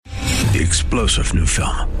the explosive new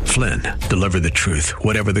film, Flynn, Deliver the Truth,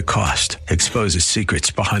 Whatever the Cost, exposes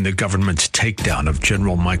secrets behind the government's takedown of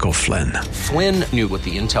General Michael Flynn. Flynn knew what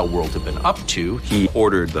the intel world had been up to. He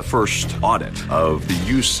ordered the first audit of the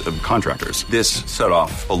use of contractors. This set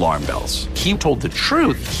off alarm bells. He told the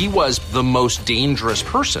truth. He was the most dangerous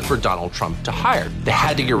person for Donald Trump to hire. They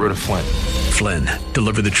had to get rid of Flynn. Flynn,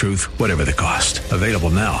 Deliver the Truth, Whatever the Cost. Available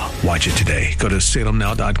now. Watch it today. Go to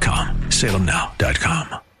salemnow.com.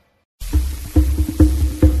 salemnow.com.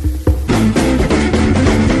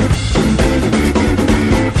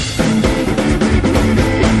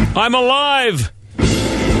 I'm alive!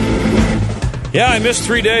 Yeah, I missed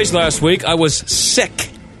 3 days last week. I was sick.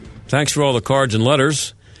 Thanks for all the cards and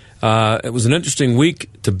letters. It was an interesting week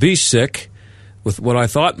to be sick with what I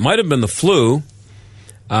thought might have been the flu.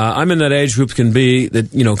 I'm in that age group can be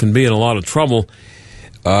in a lot of trouble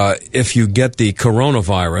if you get the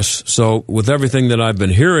coronavirus. So with everything that I've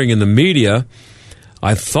been hearing in the media,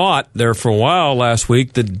 I thought there for a while last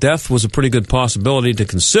week that death was a pretty good possibility to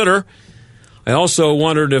consider. I also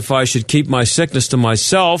wondered if I should keep my sickness to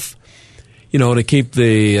myself, to keep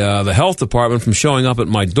the health department from showing up at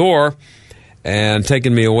my door and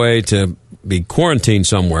taking me away to be quarantined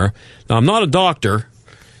somewhere. Now, I'm not a doctor,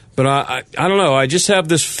 but I don't know. I just have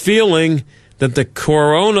this feeling that the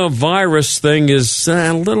coronavirus thing is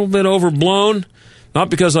a little bit overblown,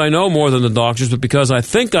 not because I know more than the doctors, but because I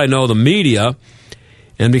think I know the media,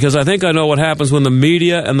 and because I think I know what happens when the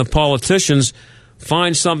media and the politicians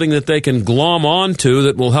find something that they can glom onto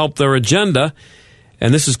that will help their agenda.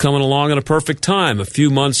 And this is coming along at a perfect time. A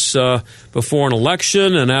few months before an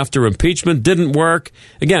election and after impeachment didn't work.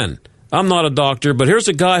 Again, I'm not a doctor, but here's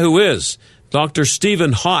a guy who is. Dr.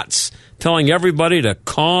 Stephen Hotz telling everybody to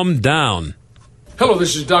calm down. Hello,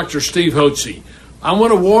 this is Dr. Steve Hotze. I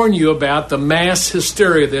want to warn you about the mass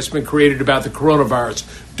hysteria that's been created about the coronavirus.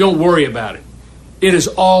 Don't worry about it. It is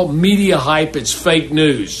all media hype. It's fake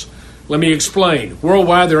news. Let me explain.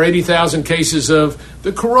 Worldwide, there are 80,000 cases of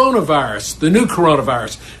the coronavirus, the new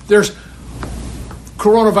coronavirus.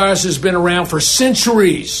 Coronavirus has been around for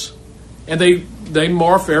centuries, and they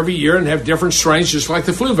morph every year and have different strains, just like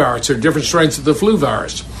the flu virus. There are different strains of the flu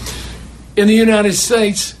virus. In the United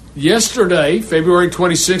States, yesterday, February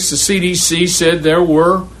 26th, the CDC said there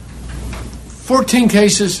were 14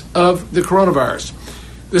 cases of the coronavirus.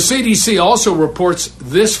 The CDC also reports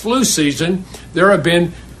this flu season there have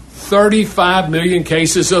been 35 million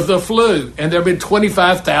cases of the flu, and there have been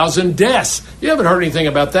 25,000 deaths. You haven't heard anything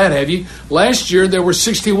about that, have you? Last year, there were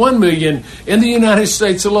 61 million in the United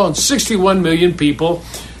States alone. 61 million people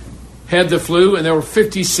had the flu, and there were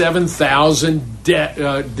 57,000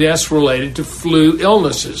 deaths related to flu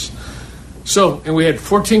illnesses. And we had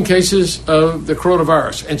 14 cases of the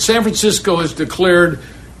coronavirus. And San Francisco has declared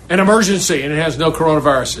an emergency, and it has no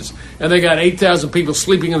coronaviruses. And they got 8,000 people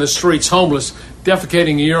sleeping in the streets, homeless,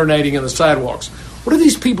 defecating and urinating in the sidewalks. What are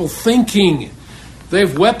these people thinking? They've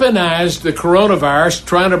weaponized the coronavirus,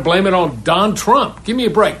 trying to blame it on Donald Trump. Give me a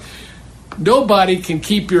break. Nobody can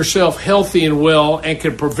keep yourself healthy and well and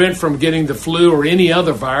can prevent from getting the flu or any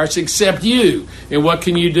other virus except you. And what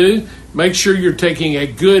can you do? Make sure you're taking a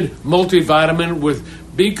good multivitamin with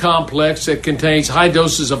B-complex that contains high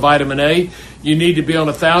doses of vitamin A. You need to be on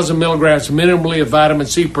 1,000 milligrams minimally of vitamin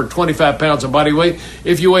C per 25 pounds of body weight.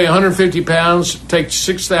 If you weigh 150 pounds, take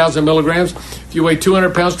 6,000 milligrams. If you weigh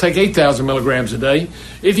 200 pounds, take 8,000 milligrams a day.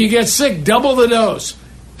 If you get sick, double the dose.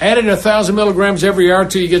 Add it 1,000 milligrams every hour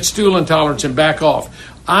until you get stool intolerance and back off.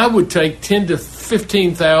 I would take 10 to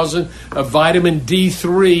 15,000 of vitamin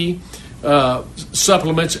D3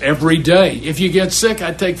 supplements every day. If you get sick,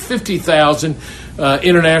 I take 50,000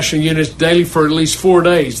 international units daily for at least 4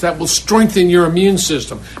 days. That will strengthen your immune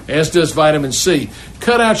system, as does vitamin C.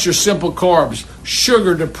 Cut out your simple carbs.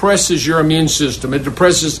 Sugar depresses your immune system. It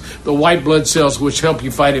depresses the white blood cells, which help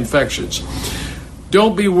you fight infections.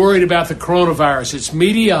 Don't be worried about the coronavirus. It's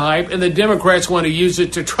media hype, and the Democrats want to use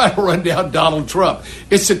it to try to run down Donald Trump.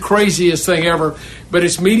 It's the craziest thing ever, but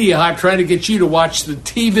it's media hype trying to get you to watch the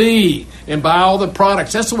TV and buy all the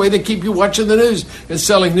products. That's the way they keep you watching the news and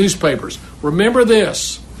selling newspapers. Remember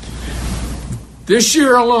this. This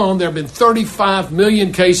year alone, there have been 35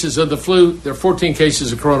 million cases of the flu. There are 14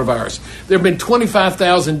 cases of coronavirus. There have been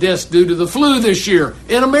 25,000 deaths due to the flu this year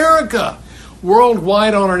in America.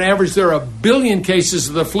 Worldwide, on an average, there are 1 billion cases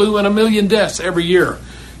of the flu and 1 million deaths every year.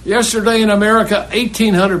 Yesterday in America,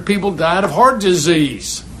 1,800 people died of heart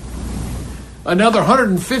disease. Another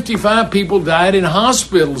 155 people died in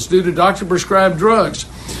hospitals due to doctor-prescribed drugs.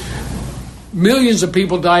 Millions of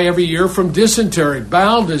people die every year from dysentery,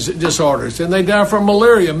 bowel disorders, and they die from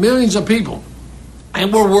malaria. Millions of people.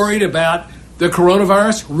 And we're worried about The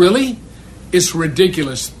coronavirus, really? It's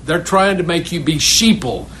ridiculous. They're trying to make you be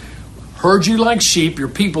sheeple. Herd you like sheep. You're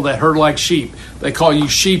people that herd like sheep. They call you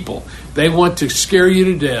sheeple. They want to scare you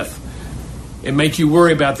to death and make you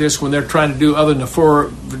worry about this when they're trying to do other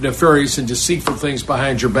nefarious and deceitful things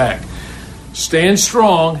behind your back. Stand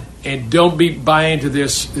strong and don't buy into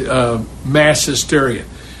this mass hysteria.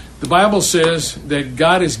 The Bible says that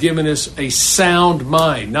God has given us a sound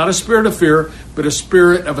mind, not a spirit of fear, but a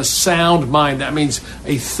spirit of a sound mind. That means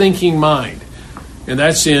a thinking mind. And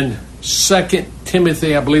that's in 2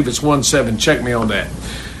 Timothy, I believe it's 1:7. Check me on that.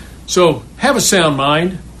 So have a sound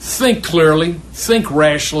mind. Think clearly. Think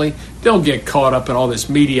rationally. Don't get caught up in all this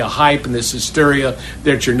media hype and this hysteria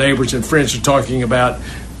that your neighbors and friends are talking about.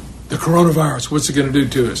 The coronavirus, what's it going to do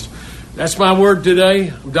to us? That's my word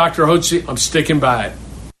today. I'm Dr. Hotze. I'm sticking by it.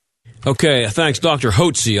 Okay, thanks, Dr.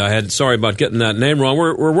 Hotze. Sorry about getting that name wrong.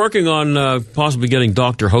 We're working on possibly getting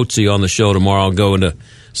Dr. Hotze on the show tomorrow. I'll go into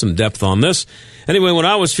some depth on this. Anyway, when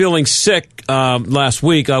I was feeling sick last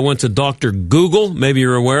week, I went to Dr. Google. Maybe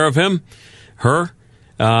you're aware of him, her,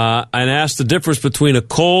 and asked the difference between a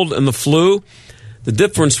cold and the flu. The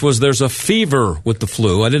difference was there's a fever with the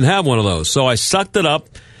flu. I didn't have one of those, so I sucked it up.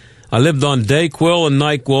 I lived on Dayquil and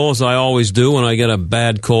NyQuil, as I always do when I get a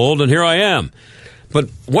bad cold, and here I am. But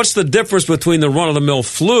what's the difference between the run-of-the-mill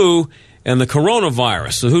flu and the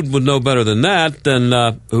coronavirus? So who would know better than that?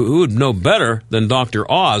 Who would know better than Dr.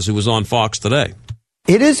 Oz, who was on Fox today?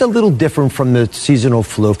 It is a little different from the seasonal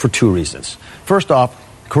flu for two reasons. First off,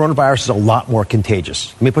 coronavirus is a lot more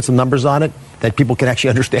contagious. Let me put some numbers on it that people can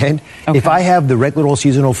actually understand. Okay. If I have the regular old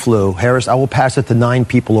seasonal flu, Harris, I will pass it to 9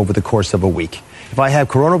 people over the course of a week. If I have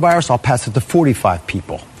coronavirus, I'll pass it to 45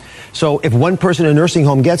 people. So if one person in a nursing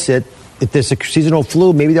home gets it, if there's a seasonal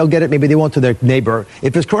flu, maybe they'll get it, maybe they won't to their neighbor.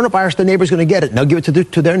 If it's coronavirus, the neighbor's going to get it, and they'll give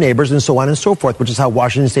it to their neighbors, and so on and so forth, which is how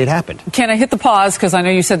Washington State happened. Can I hit the pause? Because I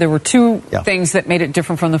know you said there were two things that made it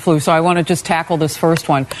different from the flu, so I want to just tackle this first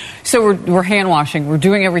one. So we're hand washing. We're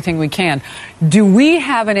doing everything we can. Do we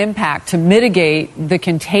have an impact to mitigate the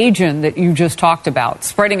contagion that you just talked about,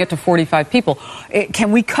 spreading it to 45 people?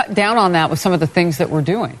 Can we cut down on that with some of the things that we're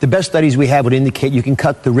doing? The best studies we have would indicate you can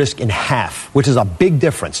cut the risk in half, which is a big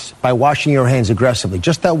difference by washing your hands aggressively.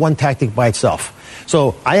 Just that one tactic by itself.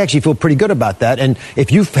 So I actually feel pretty good about that. And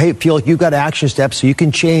if you feel like you've got action steps so you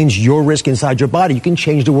can change your risk inside your body, you can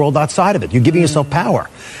change the world outside of it. You're giving yourself power.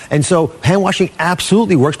 And so hand washing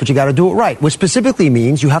absolutely works, but you got to do it right, which specifically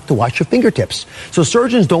means you have to wash your fingertips. So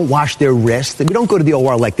surgeons don't wash their wrists. We don't go to the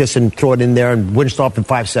OR like this and throw it in there and rinse it off in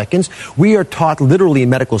 5 seconds. We are taught literally in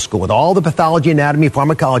medical school with all the pathology, anatomy,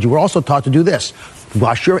 pharmacology. We're also taught to do this.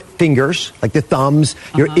 Wash your fingers, like the thumbs,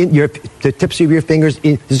 the tips of your fingers.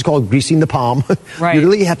 This is called greasing the palm. Right. You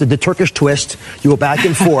really have to, the Turkish twist. You go back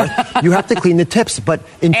and forth. You have to clean the tips. But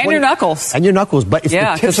your knuckles. And your knuckles. But it's the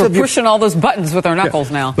tips because we're pushing all those buttons with our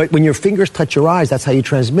knuckles now. But when your fingers touch your eyes, that's how you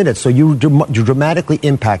transmit it. So you dramatically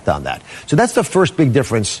impact on that. So that's the first big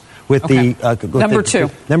difference with the... Number two.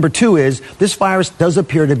 Number two is this virus does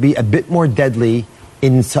appear to be a bit more deadly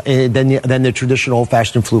than the traditional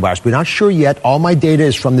old-fashioned flu virus. We're not sure yet. All my data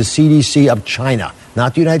is from the CDC of China,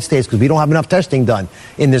 not the United States, because we don't have enough testing done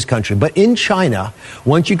in this country. But in China,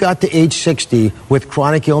 once you got to age 60 with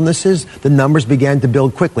chronic illnesses, the numbers began to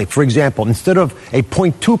build quickly. For example, instead of a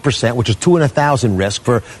 0.2%, which is 2 in 1,000 risk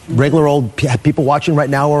for regular old people watching right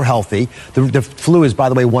now who are healthy, the flu is, by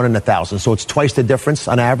the way, 1 in 1,000. So it's twice the difference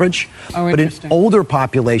on average. Oh, but in older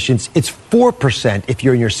populations, it's 4% if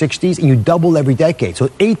you're in your 60s, and you double every decade. So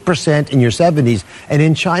 8% in your 70s. And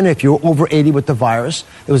in China, if you're over 80 with the virus,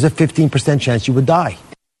 there was a 15% chance you would die.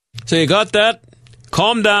 So you got that?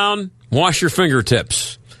 Calm down, wash your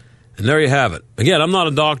fingertips. And there you have it. Again, I'm not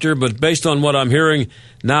a doctor, but based on what I'm hearing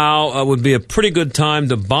now, would be a pretty good time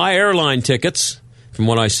to buy airline tickets, from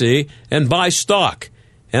what I see, and buy stock.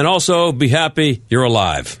 And also be happy you're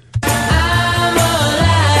alive.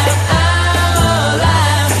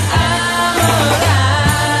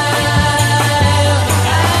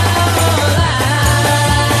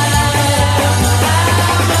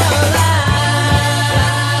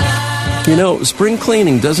 You know, spring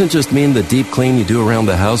cleaning doesn't just mean the deep clean you do around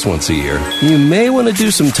the house once a year. You may want to do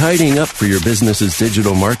some tidying up for your business's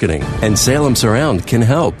digital marketing, and Salem Surround can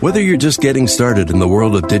help. Whether you're just getting started in the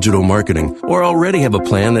world of digital marketing or already have a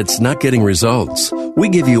plan that's not getting results, we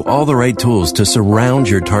give you all the right tools to surround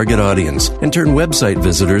your target audience and turn website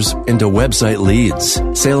visitors into website leads.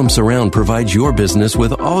 Salem Surround provides your business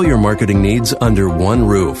with all your marketing needs under one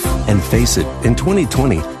roof. And face it, in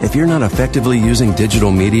 2020, if you're not effectively using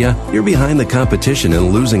digital media, you're behind behind the competition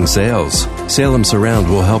and losing sales. Salem Surround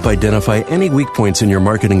will help identify any weak points in your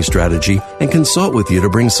marketing strategy and consult with you to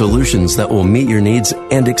bring solutions that will meet your needs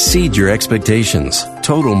and exceed your expectations.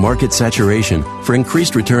 Total market saturation for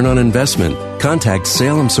increased return on investment. Contact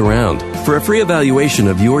Salem Surround for a free evaluation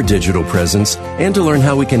of your digital presence and to learn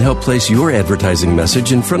how we can help place your advertising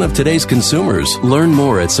message in front of today's consumers. Learn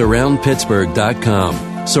more at surroundpittsburgh.com.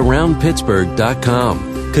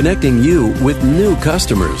 surroundpittsburgh.com, connecting you with new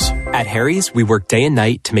customers. At Harry's, we work day and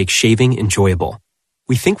night to make shaving enjoyable.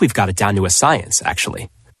 We think we've got it down to a science, actually.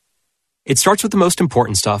 It starts with the most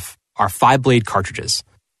important stuff, our 5-blade cartridges.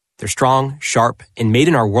 They're strong, sharp, and made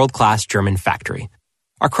in our world-class German factory.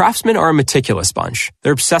 Our craftsmen are a meticulous bunch.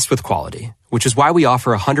 They're obsessed with quality, which is why we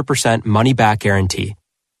offer a 100% money-back guarantee.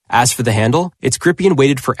 As for the handle, it's grippy and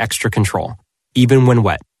weighted for extra control, even when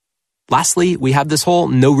wet. Lastly, we have this whole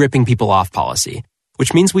no ripping people off policy,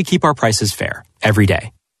 which means we keep our prices fair every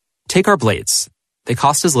day. Take our blades. They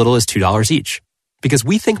cost as little as $2 each, because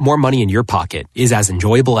we think more money in your pocket is as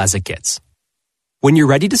enjoyable as it gets. When you're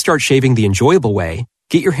ready to start shaving the enjoyable way,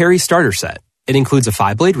 get your Harry's starter set. It includes a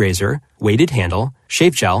 5-blade razor, weighted handle,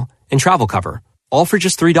 shave gel, and travel cover, all for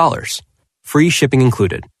just $3. Free shipping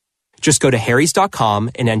included. Just go to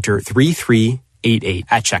harrys.com and enter 3388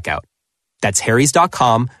 at checkout. That's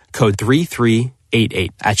harrys.com, code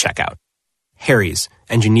 3388 at checkout. Harry's,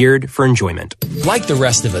 engineered for enjoyment. Like the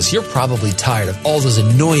rest of us, you're probably tired of all those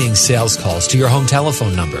annoying sales calls to your home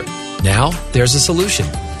telephone number. Now, there's a solution.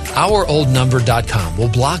 OurOldNumber.com will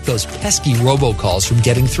block those pesky robocalls from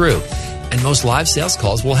getting through, and most live sales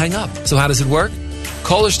calls will hang up. So how does it work?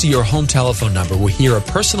 Callers to your home telephone number will hear a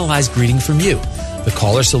personalized greeting from you. The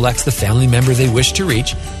caller selects the family member they wish to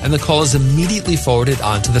reach, and the call is immediately forwarded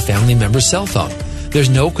onto the family member's cell phone. There's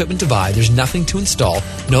no equipment to buy, there's nothing to install,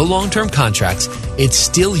 no long-term contracts. It's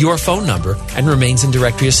still your phone number and remains in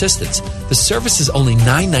directory assistance. The service is only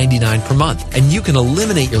 $9.99 per month, and you can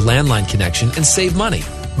eliminate your landline connection and save money.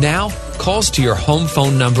 Now, calls to your home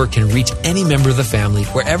phone number can reach any member of the family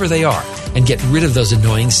wherever they are and get rid of those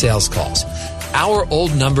annoying sales calls.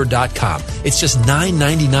 OurOldNumber.com. It's just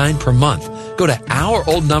 $9.99 per month. Go to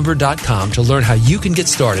OurOldNumber.com to learn how you can get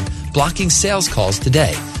started blocking sales calls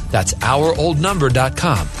today. That's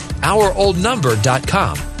OurOldNumber.com.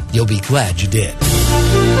 OurOldNumber.com. You'll be glad you did.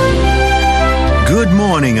 Good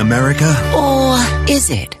morning, America. Or is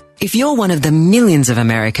it? If you're one of the millions of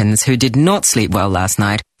Americans who did not sleep well last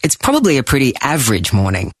night, it's probably a pretty average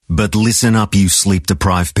morning. But listen up, you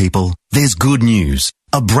sleep-deprived people. There's good news.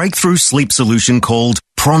 A breakthrough sleep solution called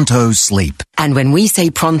Pronto Sleep. And when we say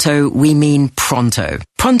pronto, we mean pronto.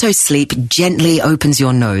 Pronto Sleep gently opens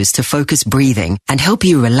your nose to focus breathing and help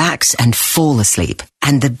you relax and fall asleep.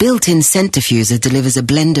 And the built-in scent diffuser delivers a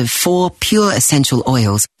blend of 4 pure essential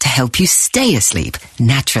oils to help you stay asleep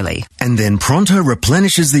naturally. And then Pronto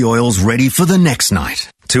replenishes the oils ready for the next night.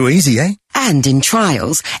 Too easy, eh? And in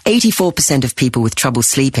trials, 84% of people with trouble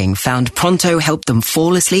sleeping found Pronto helped them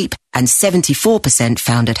fall asleep, and 74%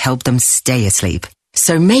 found it helped them stay asleep.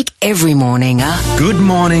 So make every morning a Good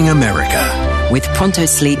Morning America. With Pronto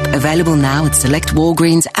Sleep, available now at select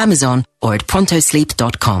Walgreens, Amazon, or at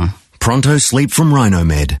prontosleep.com. Pronto Sleep from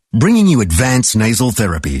Rhinomed, bringing you advanced nasal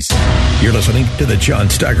therapies. You're listening to the John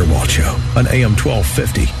Steigerwald Show on AM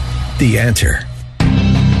 1250. The Answer.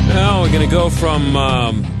 Now we're going to go from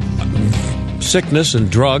sickness and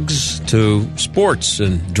drugs to sports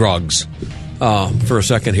and drugs for a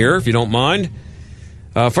second here, if you don't mind.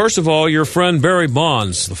 First of all, your friend Barry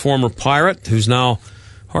Bonds, the former Pirate, who's now,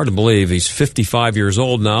 hard to believe, he's 55 years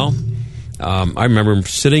old now. I remember him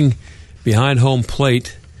sitting behind home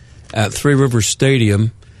plate at Three Rivers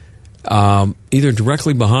Stadium, either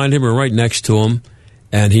directly behind him or right next to him,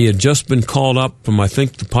 and he had just been called up from, I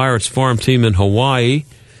think, the Pirates farm team in Hawaii.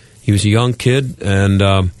 He was a young kid,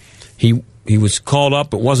 and he was called up,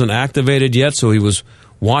 but wasn't activated yet, so he was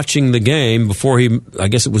watching the game before I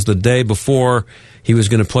guess it was the day before he was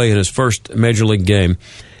going to play in his first Major League game,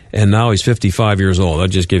 and now he's 55 years old. That'll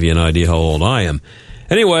just give you an idea how old I am.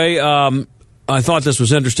 Anyway, I thought this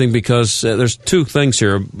was interesting because there's two things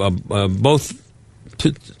here, both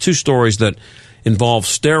two stories that involve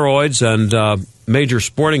steroids and major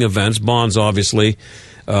sporting events. Bonds, obviously,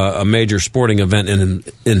 a major sporting event in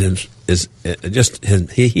is just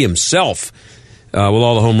he himself, with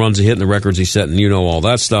all the home runs he hit and the records he set, and you know all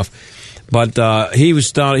that stuff. But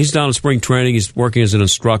he's down in spring training. He's working as an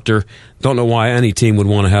instructor. Don't know why any team would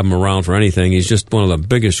want to have him around for anything. He's just one of the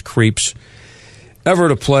biggest creeps ever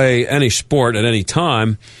to play any sport at any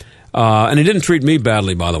time. And he didn't treat me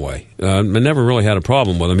badly, by the way. I never really had a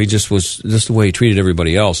problem with him. He just was just the way he treated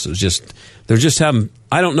everybody else. It was just, they're just having,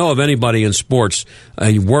 I don't know of anybody in sports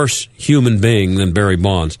a worse human being than Barry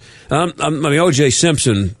Bonds. I mean, O.J.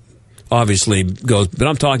 Simpson obviously goes, but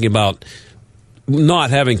I'm talking about not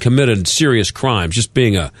having committed serious crimes, just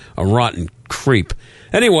being a rotten creep.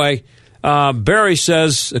 Anyway, Barry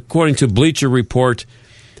says, according to Bleacher Report,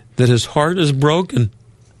 that his heart is broken.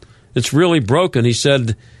 It's really broken. He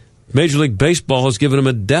said Major League Baseball has given him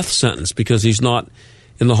a death sentence because he's not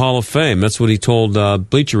in the Hall of Fame. That's what he told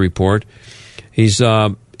Bleacher Report. He's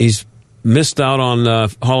missed out on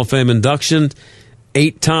Hall of Fame induction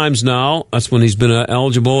 8 times now. That's when he's been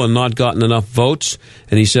eligible and not gotten enough votes.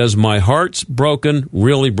 And he says, my heart's broken,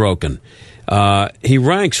 really broken. He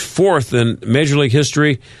ranks 4th in Major League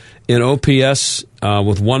history in OPS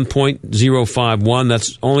with 1.051.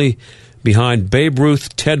 That's only behind Babe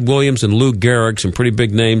Ruth, Ted Williams, and Lou Gehrig, some pretty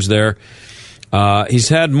big names there. He's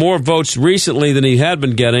had more votes recently than he had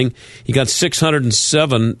been getting. He got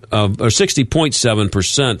 607 or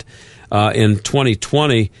 60.7% in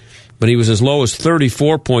 2020, but he was as low as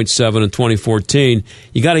 34.7 in 2014.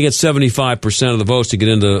 You got to get 75% of the votes to get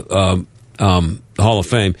into the Hall of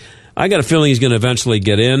Fame. I got a feeling he's going to eventually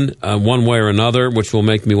get in one way or another, which will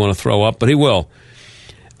make me want to throw up, but he will.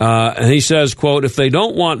 And he says, quote, if they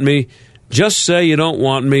don't want me, just say you don't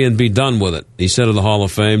want me and be done with it. He said of the Hall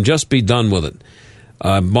of Fame, just be done with it.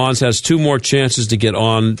 Bonds has 2 more chances to get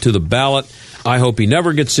on to the ballot. I hope he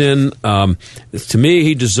never gets in. To me,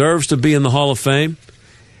 he deserves to be in the Hall of Fame,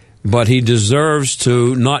 but he deserves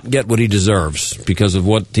to not get what he deserves because of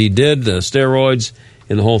what he did, the steroids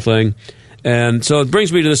and the whole thing. And so it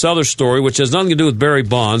brings me to this other story, which has nothing to do with Barry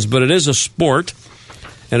Bonds, but it is a sport,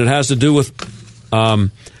 and it has to do with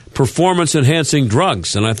performance-enhancing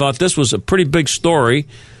drugs. And I thought this was a pretty big story.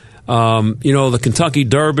 The Kentucky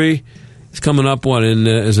Derby is coming up,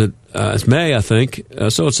 it's May, I think.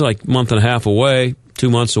 So it's like a month and a half away, 2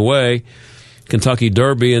 months away, Kentucky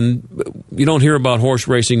Derby. And you don't hear about horse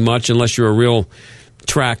racing much unless you're a real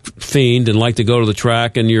track fiend and like to go to the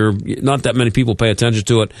track, and you're not that many people pay attention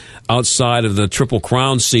to it outside of the Triple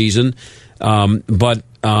Crown season. But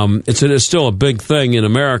it's still a big thing in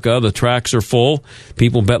America. The tracks are full.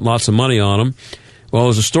 People bet lots of money on them. Well,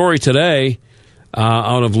 there's a story today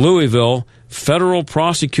out of Louisville. Federal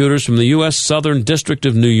prosecutors from the U.S. Southern District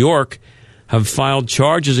of New York have filed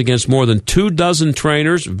charges against more than 24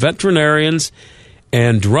 trainers, veterinarians,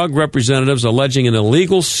 and drug representatives alleging an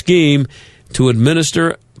illegal scheme to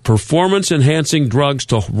administer performance-enhancing drugs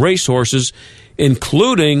to racehorses,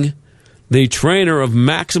 including the trainer of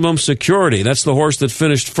Maximum Security. That's the horse that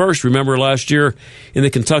finished first, remember, last year in the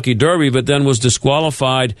Kentucky Derby, but then was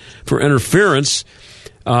disqualified for interference.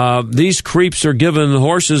 These creeps are giving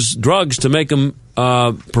horses drugs to make them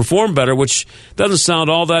perform better, which doesn't sound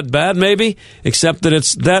all that bad, maybe, except that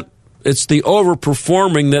it's the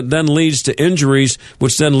overperforming that then leads to injuries,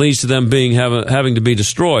 which then leads to them having to be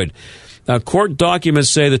destroyed. Court documents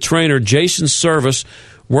say the trainer, Jason Service,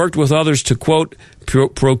 worked with others to, quote,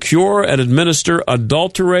 procure and administer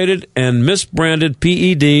adulterated and misbranded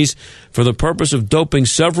PEDs for the purpose of doping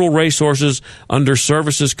several racehorses under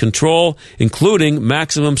Service's control, including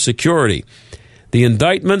Maximum Security. The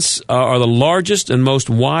indictments are the largest and most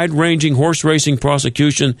wide-ranging horse racing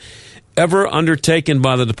prosecution ever undertaken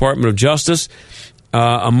by the Department of Justice.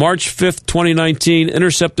 A March 5th, 2019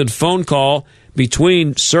 intercepted phone call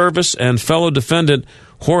between Service and fellow defendant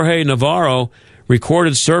Jorge Navarro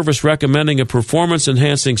recorded Service recommending a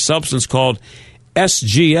performance-enhancing substance called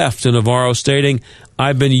SGF to Navarro, stating,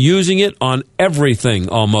 I've been using it on everything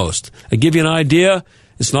almost. I give you an idea.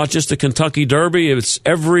 It's not just the Kentucky Derby. It's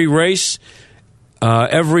every race,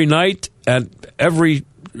 every night, at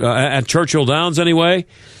Churchill Downs anyway,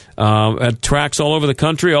 at tracks all over the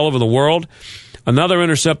country, all over the world. Another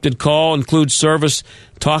intercepted call includes Service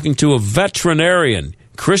talking to a veterinarian,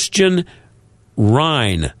 Christian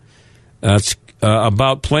Rhine. That's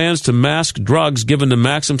about plans to mask drugs given to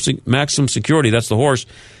Maximum Security, that's the horse,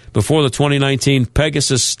 before the 2019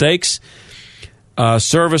 Pegasus Stakes.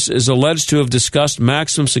 Service is alleged to have discussed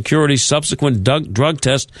Maximum Security's subsequent drug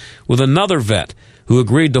test with another vet who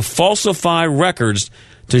agreed to falsify records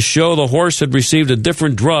to show the horse had received a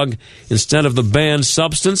different drug instead of the banned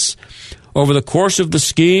substance. Over the course of the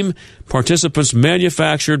scheme, participants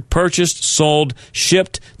manufactured, purchased, sold,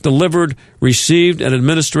 shipped, delivered, received, and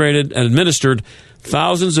administered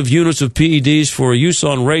thousands of units of PEDs for use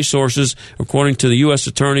on racehorses, according to the U.S.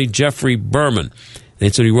 Attorney Jeffrey Berman.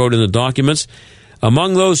 That's what he wrote in the documents.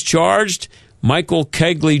 Among those charged, Michael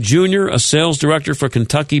Kegley Jr., a sales director for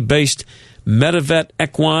Kentucky-based Medivet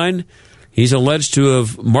Equine, He's alleged to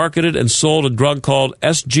have marketed and sold a drug called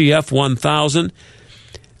SGF 1000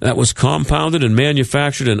 that was compounded and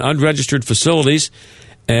manufactured in unregistered facilities,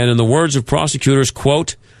 and in the words of prosecutors,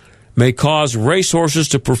 quote, may cause racehorses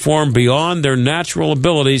to perform beyond their natural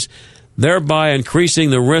abilities, thereby increasing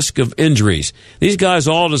the risk of injuries. These guys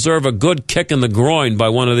all deserve a good kick in the groin by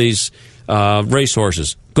one of these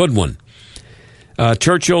racehorses. Good one.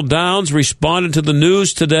 Churchill Downs responded to the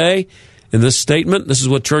news today in this statement. This is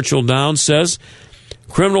what Churchill Downs says.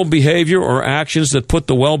 Criminal behavior or actions that put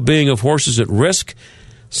the well-being of horses at risk,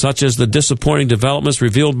 such as the disappointing developments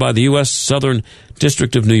revealed by the U.S. Southern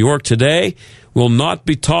District of New York today, will not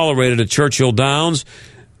be tolerated at Churchill Downs.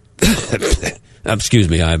 Excuse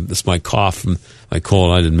me, it's my cough, my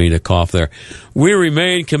cold. I didn't mean to cough there. We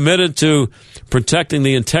remain committed to protecting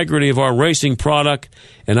the integrity of our racing product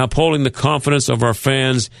and upholding the confidence of our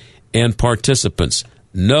fans and participants.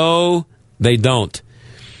 No, they don't.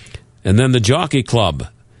 And then the Jockey Club,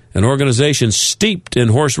 an organization steeped in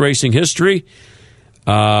horse racing history,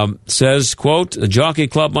 says, quote, the Jockey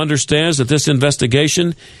Club understands that this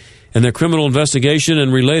investigation and their criminal investigation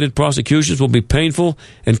and related prosecutions will be painful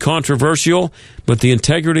and controversial, but the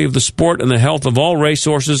integrity of the sport and the health of all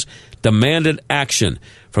racehorses demanded action.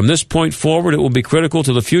 From this point forward, it will be critical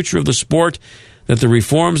to the future of the sport that the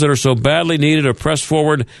reforms that are so badly needed are pressed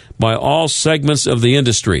forward by all segments of the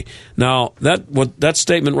industry. Now, that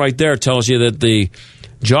statement right there tells you that the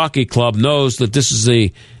Jockey Club knows that this is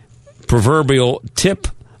the proverbial tip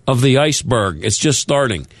of the iceberg. It's just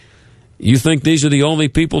starting. You think these are the only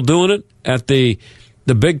people doing it at the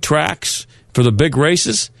big tracks for the big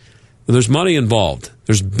races? There's money involved.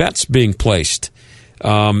 There's bets being placed.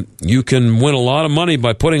 You can win a lot of money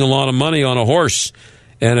by putting a lot of money on a horse.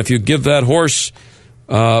 And if you give that horse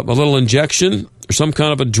a little injection or some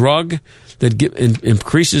kind of a drug that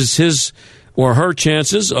increases his or her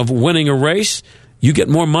chances of winning a race, you get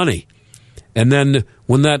more money. And then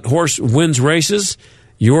when that horse wins races,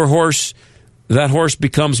 that horse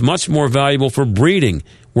becomes much more valuable for breeding,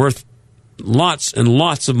 worth lots and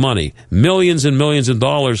lots of money, millions and millions of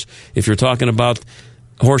dollars if you're talking about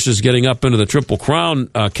horses getting up into the Triple Crown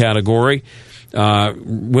category,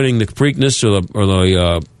 winning the Preakness or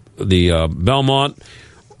the Belmont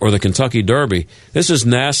or the Kentucky Derby. This is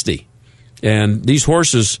nasty. And these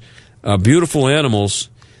horses, beautiful animals.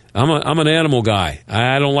 I'm an animal guy.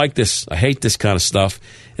 I don't like this. I hate this kind of stuff.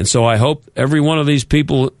 And so I hope every one of these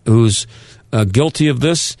people who's guilty of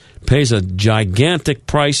this pays a gigantic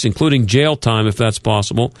price, including jail time if that's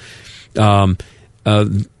possible. And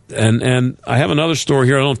I have another story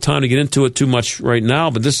here. I don't have time to get into it too much right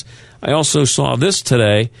now, but I also saw this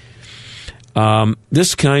today.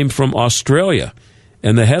 This came from Australia,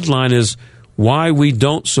 and the headline is "Why We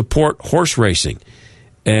Don't Support Horse Racing."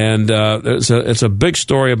 And it's a big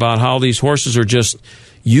story about how these horses are just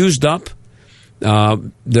used up.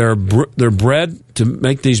 They're bred to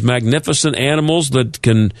make these magnificent animals that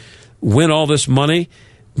can win all this money.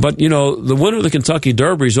 But, the winner of the Kentucky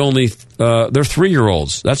Derby is only, they're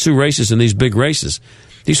 3-year-olds. That's who races in these big races.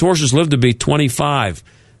 These horses live to be 25,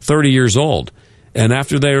 30 years old. And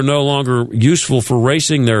after they are no longer useful for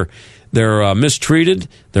racing, they're mistreated.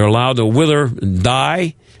 They're allowed to wither and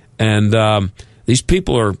die. And these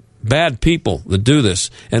people are bad people that do this.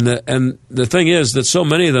 And the thing is that so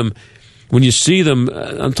many of them, when you see them,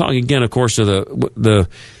 I'm talking again, of course, of the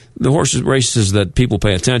horses races that people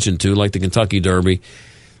pay attention to, like the Kentucky Derby,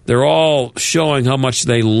 they're all showing how much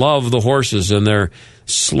they love the horses, and they're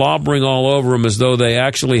slobbering all over them as though they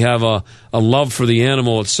actually have a love for the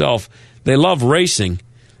animal itself. They love racing,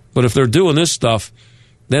 but if they're doing this stuff,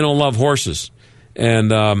 they don't love horses. And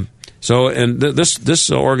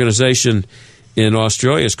this organization in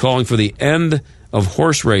Australia is calling for the end of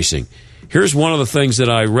horse racing. Here's one of the things that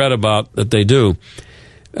I read about that they do.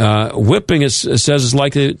 Whipping, it says, is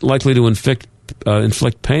likely to inflict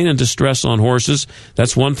pain and distress on horses.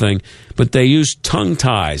 That's one thing. But they use tongue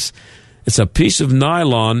ties. It's a piece of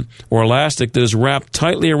nylon or elastic that is wrapped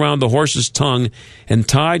tightly around the horse's tongue and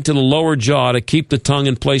tied to the lower jaw to keep the tongue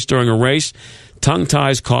in place during a race. Tongue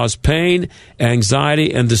ties cause pain,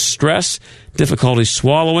 anxiety, and distress, difficulty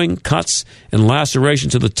swallowing, cuts and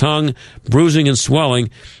lacerations of the tongue, bruising and swelling.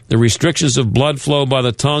 The restrictions of blood flow by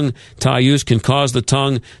the tongue tie use can cause the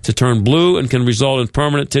tongue to turn blue and can result in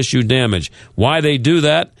permanent tissue damage. Why they do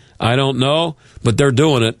that, I don't know, but they're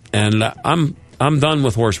doing it, and I'm done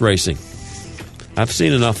with horse racing. I've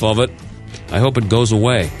seen enough of it. I hope it goes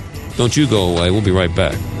away. Don't you go away. We'll be right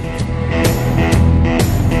back.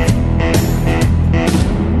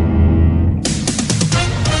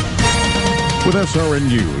 With SRN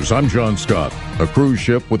News, I'm John Scott. A cruise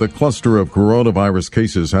ship with a cluster of coronavirus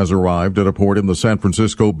cases has arrived at a port in the San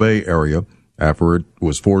Francisco Bay Area after it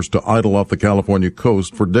was forced to idle off the California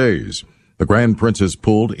coast for days. The Grand Princess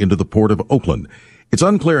pulled into the port of Oakland. It's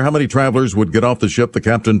unclear how many travelers would get off the ship. The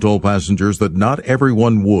captain told passengers that not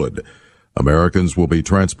everyone would. Americans will be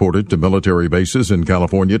transported to military bases in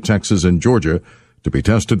California, Texas, and Georgia to be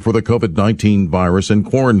tested for the COVID-19 virus and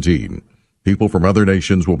quarantined. People from other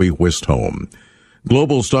nations will be whisked home.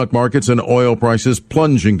 Global stock markets and oil prices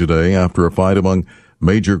plunging today after a fight among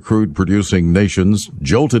major crude-producing nations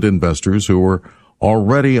jolted investors who were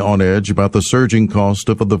already on edge about the surging cost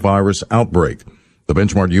of the virus outbreak. The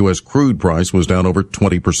benchmark U.S. crude price was down over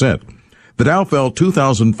 20%. The Dow fell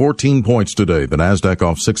 2,014 points today. The Nasdaq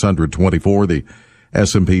off 624. The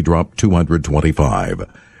S&P dropped 225.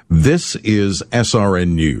 This is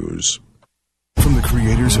SRN News. From the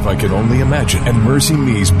creators of I Can Only Imagine and Mercy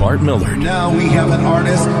Me's Bart Millard. Now we have an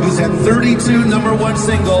artist who's had 32 number one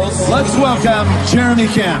singles. Let's welcome Jeremy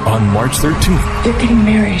Camp. On March 13th. They're getting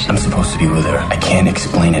married. I'm supposed to be with her. I can't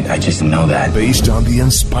explain it. I just know that. Based on the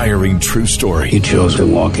inspiring true story. You chose to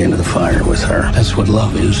walk into the fire with her. That's what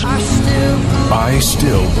love is. I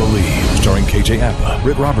Still Believe. Starring KJ Apa,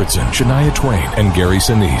 Britt Robertson, Shania Twain, and Gary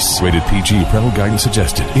Sinise. Rated PG. Parental guidance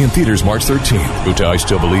suggested. In theaters March 13th. Go to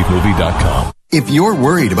IStillBelieveMovie.com. If you're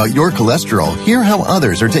worried about your cholesterol, hear how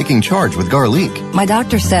others are taking charge with garlic. My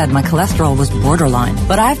doctor said my cholesterol was borderline,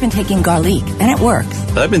 but I've been taking garlic, and it works.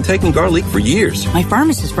 I've been taking garlic for years. My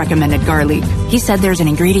pharmacist recommended garlic. He said there's an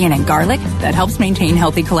ingredient in garlic that helps maintain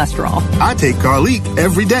healthy cholesterol. I take garlic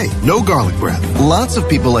every day. No garlic breath. Lots of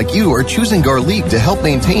people like you are choosing garlic to help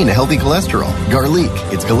maintain a healthy cholesterol. Garlic,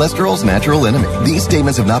 it's cholesterol's natural enemy. These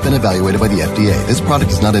statements have not been evaluated by the FDA. This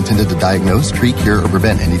product is not intended to diagnose, treat, cure, or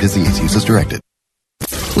prevent any disease. Use as directed.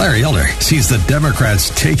 Larry Elder sees the Democrats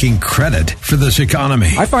taking credit for this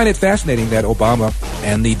economy. I find it fascinating that Obama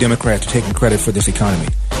and the Democrats are taking credit for this economy.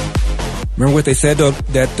 Remember what they said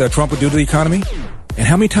that Trump would do to the economy? And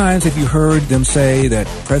how many times have you heard them say that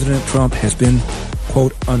President Trump has been,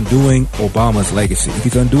 quote, undoing Obama's legacy? If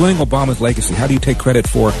he's undoing Obama's legacy, how do you take credit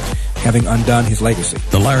for having undone his legacy?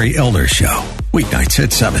 The Larry Elder Show, weeknights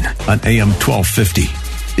at 7 on AM 1250.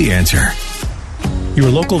 The Answer. Your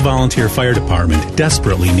local volunteer fire department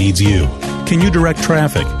desperately needs you. Can you direct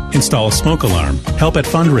traffic, install a smoke alarm, help at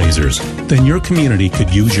fundraisers? Then your community could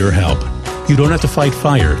use your help. You don't have to fight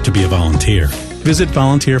fire to be a volunteer. Visit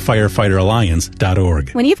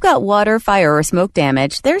volunteerfirefighteralliance.org. When you've got water, fire, or smoke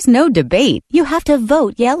damage, there's no debate. You have to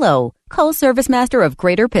vote yellow. Call ServiceMaster of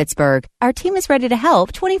Greater Pittsburgh. Our team is ready to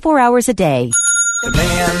help 24 hours a day. The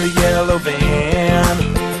man, the yellow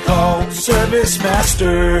van. Call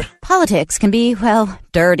ServiceMaster. Politics can be, well,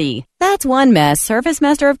 dirty. That's one mess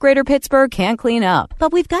ServiceMaster of Greater Pittsburgh can't clean up.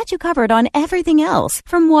 But we've got you covered on everything else,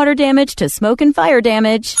 from water damage to smoke and fire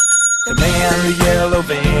damage. The man, the yellow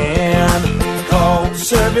van. Call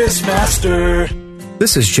ServiceMaster.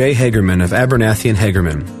 This is Jay Hagerman of Abernathy and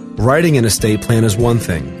Hagerman. Writing an estate plan is one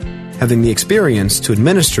thing. Having the experience to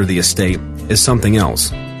administer the estate is something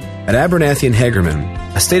else. At Abernathy and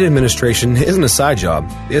Hagerman, estate administration isn't a side job,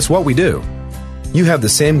 it's what we do. You have the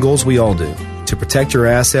same goals we all do, to protect your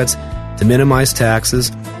assets, to minimize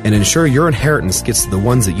taxes, and ensure your inheritance gets to the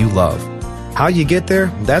ones that you love. How you get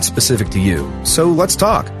there, that's specific to you. So let's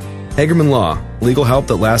talk. Hagerman Law, legal help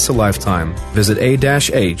that lasts a lifetime. Visit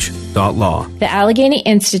a-h.law. The Allegheny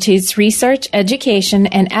Institute's research, education,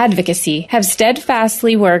 and advocacy have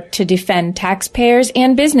steadfastly worked to defend taxpayers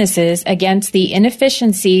and businesses against the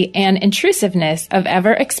inefficiency and intrusiveness of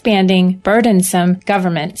ever-expanding, burdensome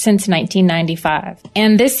government since 1995.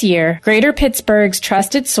 And this year, Greater Pittsburgh's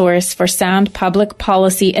trusted source for sound public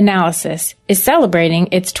policy analysis is celebrating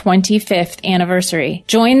its 25th anniversary.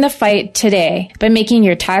 Join the fight today by making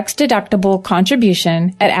your tax-deductible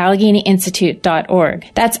contribution at AlleghenyInstitute.org.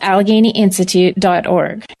 That's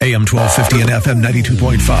AlleghenyInstitute.org. AM 1250 and FM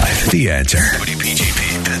 92.5. The Answer.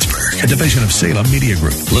 WPGP Pittsburgh, a division of Salem Media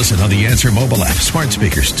Group. Listen on the Answer mobile app, smart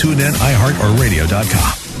speakers, TuneIn, iHeart, or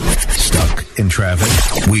radio.com. Stuck in traffic?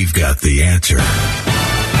 We've got the answer.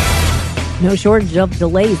 No shortage of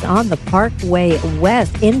delays on the Parkway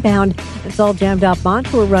West. Inbound, it's all jammed up.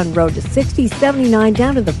 Montour Run Road to 6079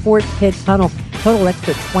 down to the Fort Pitt Tunnel. Total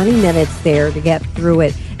extra 20 minutes there to get through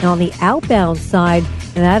it. And on the outbound side,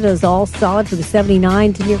 and that is all solid from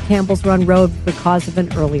 79 to near Campbell's Run Road because of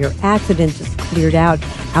an earlier accident. Just cleared out.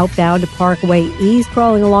 Outbound to Parkway East,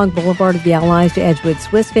 crawling along Boulevard of the Allies to Edgewood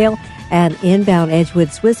Swissvale, and inbound Edgewood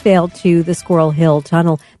Swissvale to the Squirrel Hill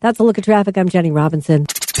Tunnel. That's a look at traffic. I'm Jenny Robinson.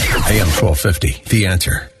 AM 1250, The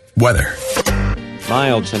Answer. Weather.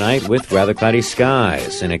 Mild tonight with rather cloudy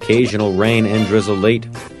skies. An occasional rain and drizzle late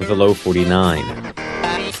with a low 49.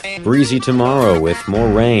 Breezy tomorrow with more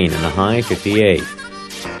rain and a high 58.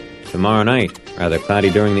 Tomorrow night, rather cloudy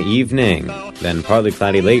during the evening, then partly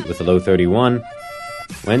cloudy late with a low 31.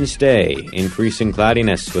 Wednesday, increasing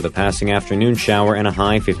cloudiness with a passing afternoon shower and a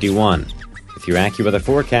high 51. With your AccuWeather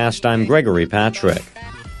forecast, I'm Gregory Patrick.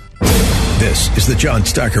 This is the John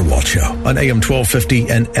Steigerwald Show on AM 1250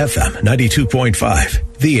 and FM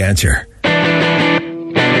 92.5. The Answer.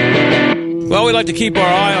 Well, we like to keep our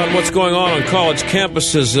eye on what's going on college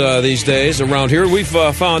campuses these days around here. We've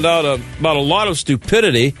found out about a lot of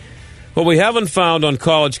stupidity. What we haven't found on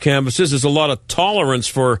college campuses is a lot of tolerance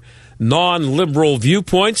for non-liberal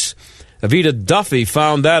viewpoints. Evita Duffy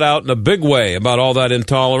found that out in a big way about all that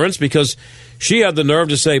intolerance because she had the nerve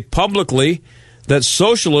to say publicly that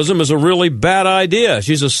socialism is a really bad idea.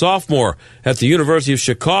 She's a sophomore at the University of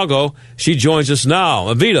Chicago. She joins us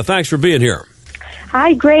now. Evita, thanks for being here.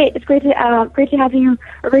 Hi, great. It's great to have you,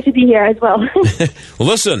 or great to be here as well. Well,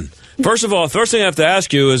 listen, first of all, first thing I have to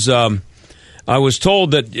ask you is I was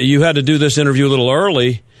told that you had to do this interview a little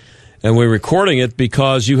early, and we're recording it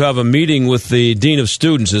because you have a meeting with the Dean of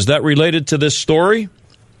Students. Is that related to this story?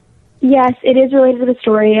 Yes, it is related to the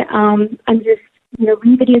story. I'm just,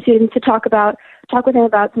 meeting the Dean of Students to talk with him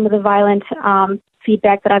about some of the violent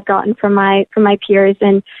feedback that I've gotten from my peers,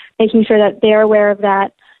 and making sure that they're aware of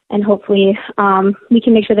that, and hopefully we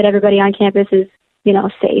can make sure that everybody on campus is,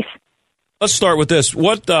 safe. Let's start with this.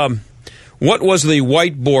 What was the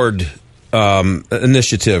whiteboard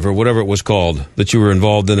initiative, or whatever it was called, that you were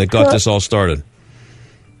involved in that got this all started?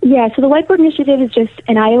 Yeah, so the Whiteboard Initiative is just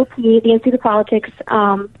an IOP, the Institute of Politics,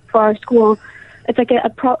 for our school. It's like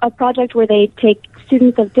a project where they take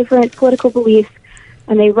students of different political beliefs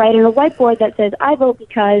and they write on a whiteboard that says, I vote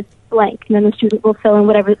because blank, and then the student will fill in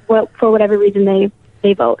for whatever reason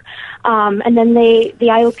they vote. And then the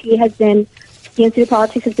IOP has been, the Institute of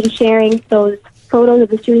Politics has been sharing those photos of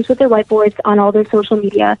the students with their whiteboards on all their social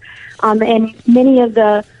media. And many of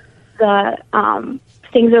the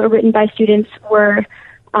things that were written by students were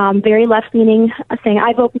very left-leaning, saying,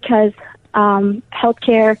 I vote because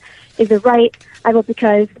healthcare is a right. I vote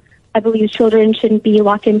because I believe children shouldn't be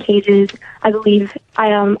locked in cages. I believe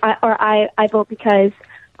I vote because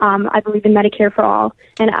I believe in Medicare for all.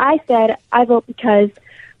 And I said I vote because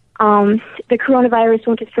the coronavirus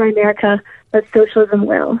won't destroy America, but socialism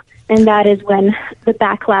will. And that is when the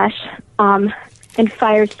backlash and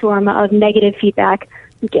firestorm of negative feedback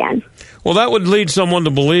began. Well, that would lead someone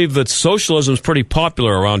to believe that socialism is pretty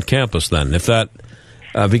popular around campus then, if that...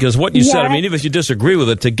 because what you said, I mean, even if you disagree with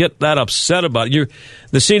it, to get that upset about it,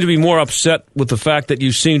 they seem to be more upset with the fact that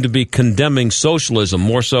you seem to be condemning socialism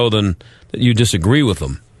more so than that you disagree with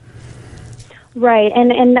them. Right,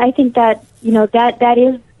 and I think that, that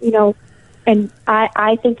is, and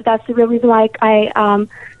I think that that's the real reason why I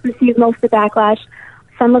received most of the backlash.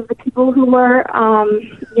 Some of the people who were,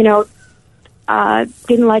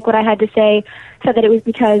 didn't like what I had to say, said that it was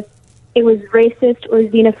because it was racist or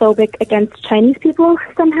xenophobic against Chinese people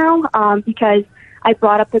somehow, because I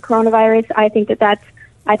brought up the coronavirus. I think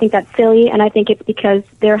that's silly, and I think it's because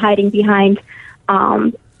they're hiding behind,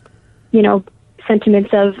 sentiments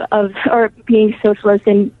of or being socialist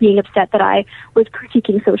and being upset that I was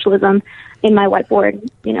critiquing socialism in my whiteboard,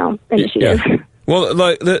 initiative. Yeah. Well,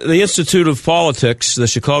 the Institute of Politics,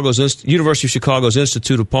 University of Chicago's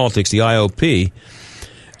Institute of Politics, the IOP,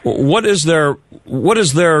 what is their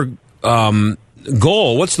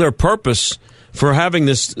goal? What's their purpose for having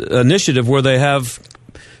this initiative where they have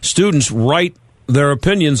students write their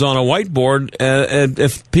opinions on a whiteboard, and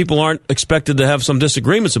if people aren't expected to have some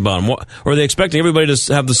disagreements about them? Or are they expecting everybody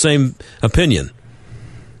to have the same opinion?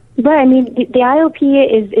 Right. I mean, the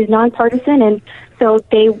IOP is nonpartisan, and so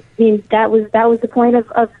that was the point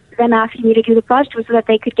of them asking me to do the project, was so that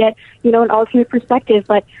they could get an alternate perspective.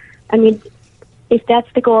 But I mean, if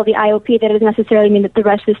that's the goal of the IOP, that doesn't necessarily mean that the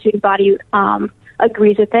rest of the student body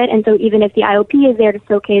agrees with it. And so even if the IOP is there to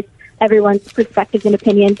showcase everyone's perspectives and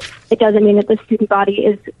opinions, it doesn't mean that the student body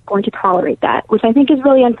is going to tolerate that, which I think is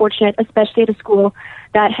really unfortunate, especially at a school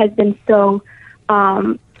that has been so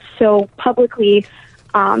publicly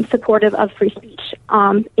supportive of free speech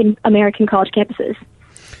in American college campuses.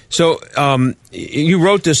 So you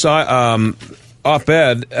wrote this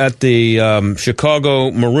op-ed at the Chicago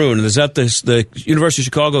Maroon. Is that the University of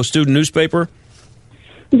Chicago student newspaper?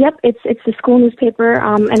 Yep, it's the school newspaper,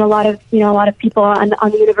 and a lot of people on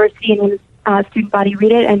the university and the student body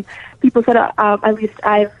read it. And people said, at least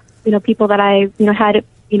I've people that I had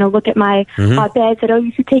look at my op-ed said, oh,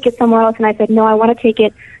 you should take it somewhere else. And I said, no, I want to take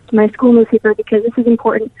it to my school newspaper because this is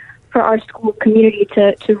important for our school community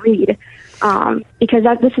to read, because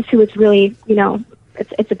this is who it's really,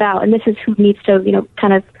 it's about, and this is who needs to,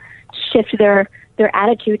 kind of shift their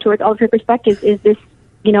attitude towards alternate perspectives, is this,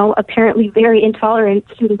 apparently very intolerant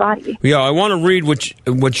student body. Yeah, I want to read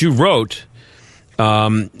what you wrote.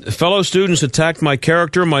 Fellow students attacked my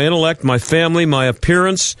character, my intellect, my family, my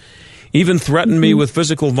appearance, even threatened me with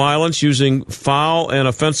physical violence using foul and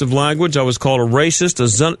offensive language. I was called a racist, a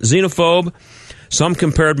xenophobe. Some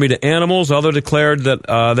compared me to animals. Others declared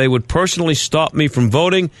that they would personally stop me from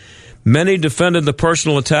voting. Many defended the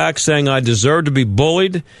personal attack, saying I deserve to be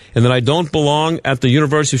bullied and that I don't belong at the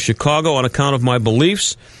University of Chicago on account of my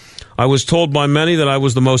beliefs. I was told by many that I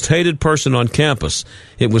was the most hated person on campus.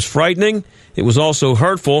 It was frightening. It was also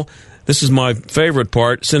hurtful. This is my favorite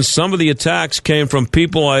part, since some of the attacks came from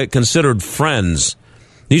people I considered friends.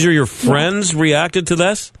 These are your friends reacted to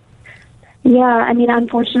this? Yeah,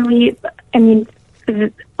 unfortunately, they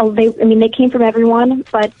came from everyone,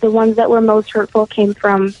 but the ones that were most hurtful came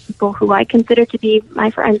from people who I consider to be my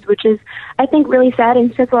friends, which is, I think, really sad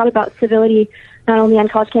and says a lot about civility, not only on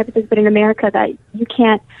college campuses, but in America, that you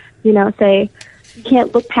can't, say, you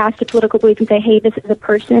can't look past a political belief and say, hey, this is a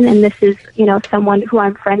person and this is, someone who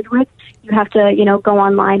I'm friends with. You have to, go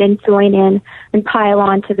online and join in and pile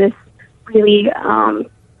on to this really,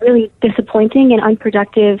 really disappointing and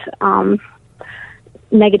unproductive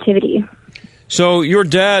negativity. So your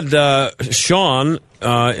dad, Sean,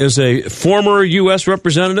 is a former U.S.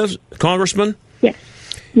 representative, congressman? Yes.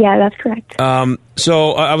 Yeah, that's correct.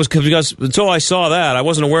 So because until I saw that, I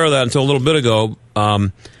wasn't aware of that until a little bit ago.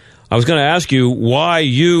 I was going to ask you why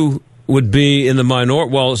you would be in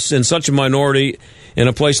in such a minority in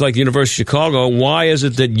a place like the University of Chicago. Why is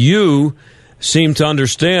it that you seem to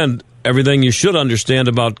understand everything you should understand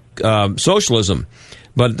about socialism?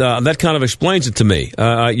 But that kind of explains it to me.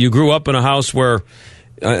 You grew up in a house where,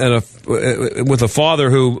 with a father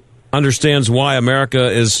who understands why America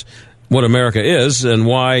is what America is and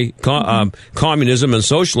why communism and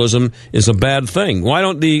socialism is a bad thing. Why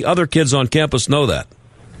don't the other kids on campus know that?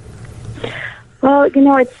 Well,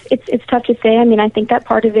 it's tough to say. I think that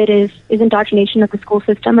part of it is indoctrination of the school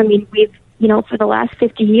system. We've, for the last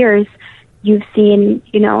 50 years, you've seen,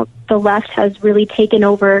 the left has really taken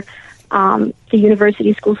over the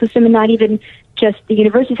university school system, and not even just the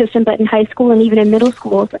university system, but in high school and even in middle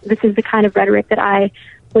school. This is the kind of rhetoric that I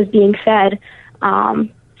was being fed.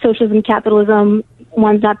 Socialism, capitalism,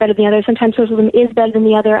 one's not better than the other. Sometimes socialism is better than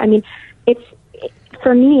the other.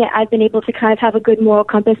 For me, I've been able to kind of have a good moral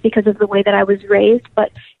compass because of the way that I was raised.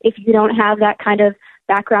 But if you don't have that kind of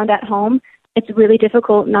background at home, it's really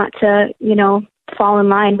difficult not to, fall in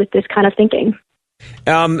line with this kind of thinking.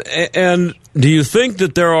 And do you think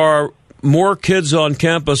that there are more kids on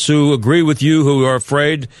campus who agree with you, who are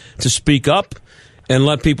afraid to speak up and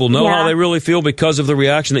let people know how they really feel because of the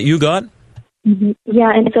reaction that you got? Mm-hmm.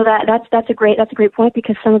 Yeah, and so that's a great point,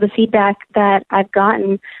 because some of the feedback that I've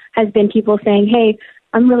gotten has been people saying, "Hey,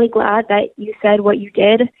 I'm really glad that you said what you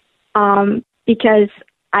did, because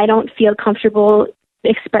I don't feel comfortable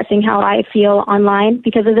expressing how I feel online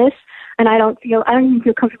because of this, and I don't even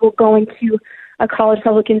feel comfortable going to a college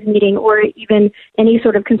Republicans meeting or even any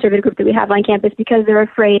sort of conservative group that we have on campus because they're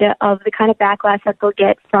afraid of the kind of backlash that they'll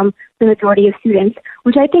get from the majority of students,"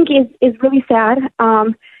 which I think is really sad.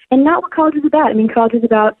 And not what college is about. College is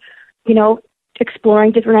about,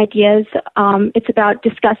 exploring different ideas. It's about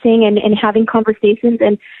discussing and having conversations.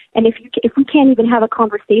 And if we can't even have a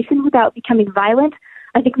conversation without becoming violent,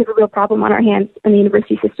 I think we have a real problem on our hands in the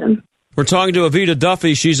university system. We're talking to Evita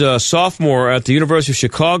Duffy. She's a sophomore at the University of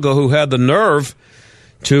Chicago who had the nerve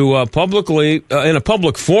to publicly, in a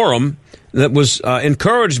public forum that was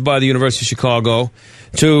encouraged by the University of Chicago,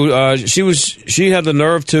 she had the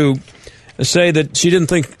nerve to say that she didn't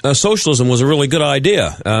think socialism was a really good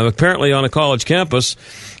idea. Apparently on a college campus,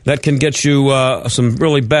 that can get you some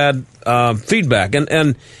really bad feedback.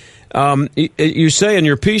 And you say in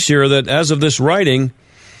your piece here that as of this writing,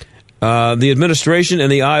 the administration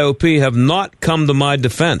and the IOP have not come to my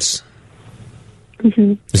defense.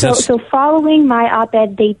 Mm-hmm. So following my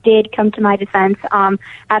op-ed, they did come to my defense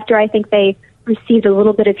after I think they received a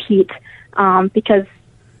little bit of heat because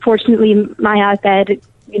fortunately my op-ed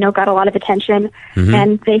got a lot of attention,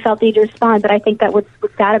 and they felt they had to respond. But I think that what's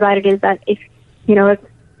sad about it is that if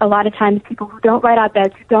a lot of times people who don't write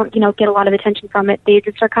op-eds, who don't, get a lot of attention from it, they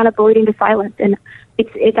just are kind of bullied into silence, and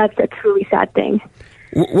that's a truly sad thing.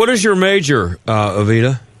 What is your major,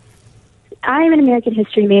 Evita? I'm an American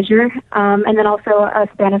history major, and then also a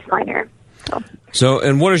Spanish minor.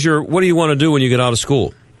 And what do you want to do when you get out of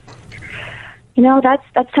school? That's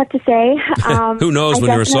tough to say. Who knows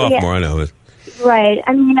when you're a sophomore? I know it. Right.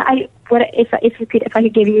 I mean, if I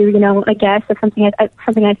could give you, a guess of something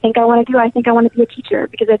I think I want to do, I think I want to be a teacher,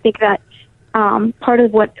 because I think that part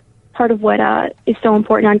of what is so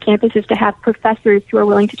important on campus is to have professors who are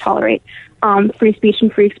willing to tolerate free speech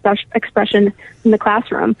and free expression in the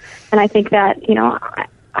classroom. And I think that,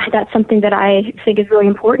 that's something that I think is really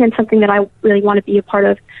important and something that I really want to be a part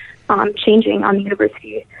of changing on the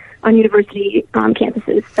university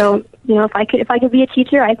campuses. So, if I could be a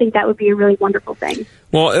teacher, I think that would be a really wonderful thing.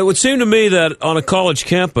 Well, it would seem to me that on a college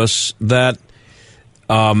campus that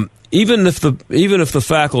even if the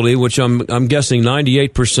faculty, which I'm guessing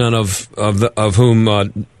 98% of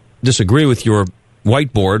whom disagree with your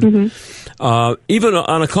whiteboard, even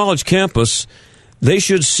on a college campus, they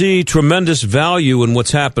should see tremendous value in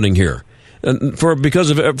what's happening here, and because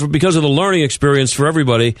of the learning experience for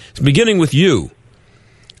everybody, beginning with you.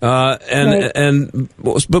 But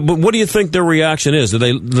what do you think their reaction is? Do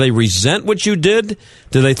they resent what you did?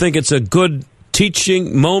 Do they think it's a good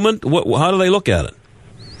teaching moment? How do they look at it?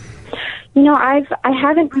 I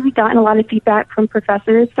haven't really gotten a lot of feedback from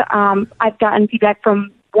professors. I've gotten feedback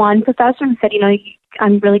from one professor who said,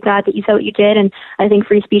 I'm really glad that you said what you did, and I think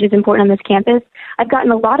free speech is important on this campus. I've gotten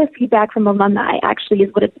a lot of feedback from alumni, actually,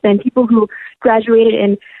 is what it's been. People who graduated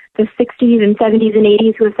in the 60s and 70s and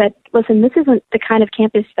 80s who have said, listen, this isn't the kind of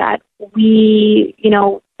campus that we,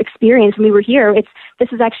 experienced when we were here. This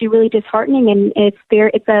is actually really disheartening, and it's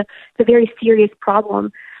a very serious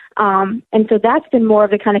problem. And so that's been more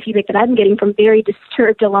of the kind of feedback that I've been getting from very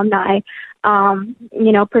disturbed alumni.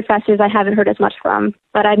 Professors I haven't heard as much from.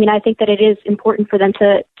 But I mean, I think that it is important for them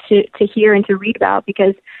to hear and to read about,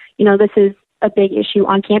 because, this is a big issue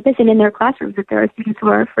on campus and in their classrooms, that there are students who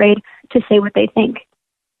are afraid to say what they think.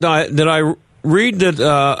 Did I read that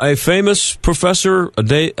a famous professor,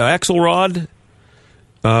 Axelrod,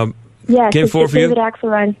 came forward for you? David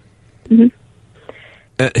Axelrod.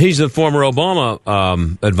 Mm-hmm. He's the former Obama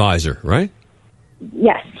advisor, right?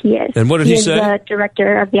 Yes, he is. And what did he say? He's the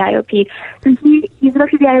director of the IOP. So he's the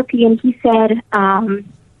director of the IOP, and he said,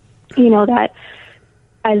 that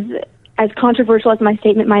as controversial as my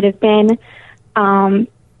statement might have been,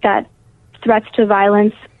 that threats to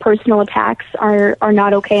violence, personal attacks are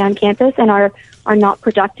not okay on campus and are not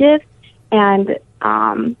productive. And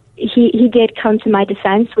he did come to my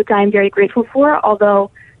defense, which I am very grateful for,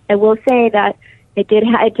 although I will say that it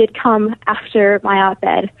did come after my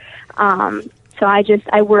op-ed. So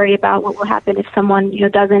I worry about what will happen if someone,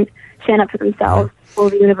 doesn't stand up for themselves. Will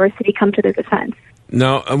the university come to their defense?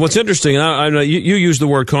 Now, what's interesting, I know you used the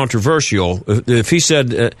word controversial. If he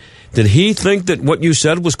said, did he think that what you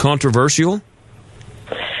said was controversial?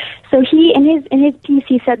 So he, in his piece,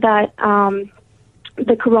 he said that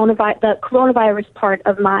the coronavirus part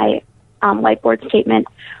of my whiteboard statement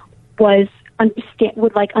would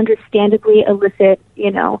understandably elicit,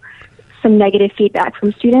 some negative feedback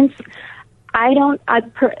from students.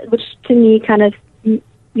 Which to me kind of,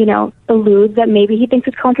 alludes that maybe he thinks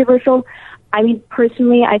it's controversial. I mean,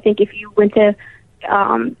 personally, I think if you went to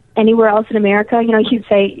anywhere else in America, you'd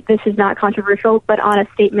say this is not controversial, but on a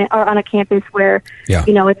statement or on a campus where,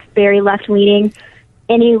 it's very left-leaning,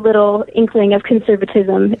 any little inkling of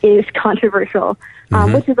conservatism is controversial,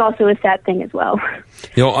 which is also a sad thing as well.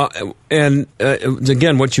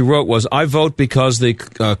 Again, what you wrote was, I vote because the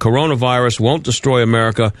coronavirus won't destroy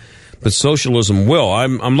America, but socialism will.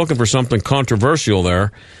 I'm looking for something controversial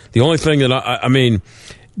there. The only thing that I mean,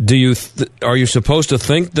 are you supposed to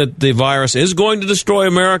think that the virus is going to destroy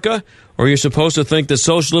America, or are you supposed to think that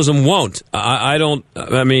socialism won't? I don't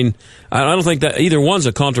think that either one's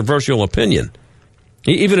a controversial opinion.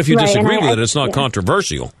 Even if you disagree with it, it's not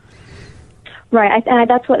controversial. Right, and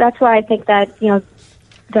that's why I think that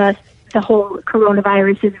the whole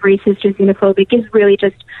coronavirus is racist or xenophobic is really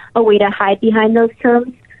just a way to hide behind those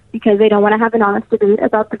terms, because they don't want to have an honest debate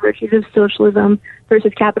about the virtues of socialism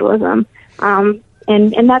versus capitalism.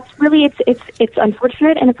 And that's really, it's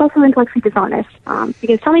unfortunate, and it's also intellectually dishonest,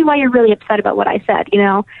 because tell me why you're really upset about what I said,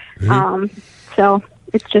 so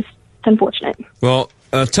it's unfortunate. Well,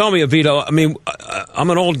 tell me, Avito, I mean, I'm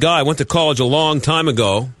an old guy. I went to college a long time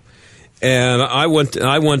ago, and I went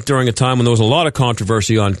during a time when there was a lot of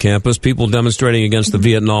controversy on campus, people demonstrating against the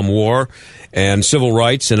Vietnam War and civil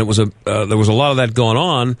rights, and there was a lot of that going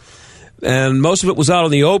on, and most of it was out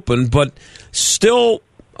in the open, but still,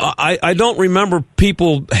 I don't remember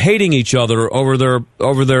people hating each other over their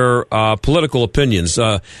political opinions.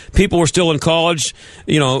 People were still in college.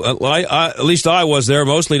 At least I was there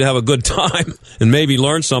mostly to have a good time and maybe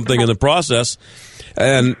learn something in the process.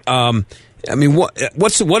 And I mean, what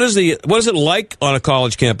is it like on a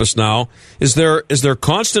college campus now? Is there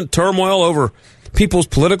constant turmoil over people's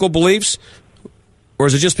political beliefs? Or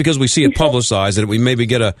is it just because we see it publicized that we maybe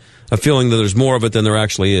get a feeling that there's more of it than there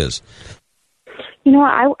actually is? You know,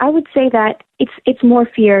 I would say that it's more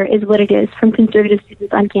fear is what it is from conservative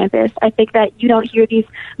students on campus. I think that you don't hear these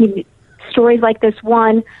stories like this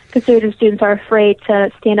one. Conservative students are afraid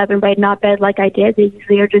to stand up and write an op-ed like I did. They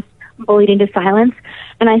usually are just bullied into silence.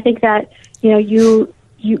 And I think that, you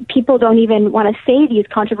people don't even want to say these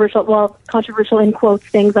controversial in quotes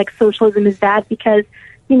things like socialism is bad because,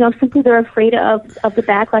 simply they're afraid of the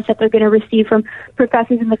backlash that they're going to receive from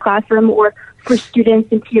professors in the classroom or for students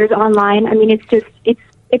and peers online. I mean,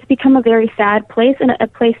 it's become a very sad place and a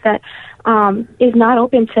place that is not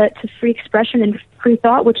open to free expression and free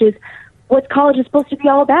thought, which is what college is supposed to be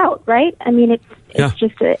all about, right? I mean, it's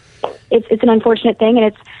just it's an unfortunate thing, and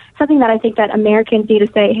it's something that I think that Americans need to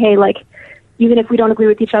say, hey, like, even if we don't agree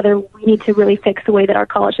with each other, we need to really fix the way that our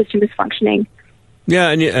college system is functioning.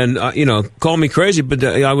 Yeah, and call me crazy, but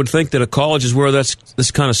I would think that a college is where this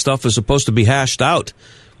kind of stuff is supposed to be hashed out.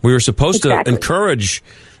 We were supposed to encourage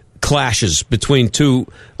clashes between two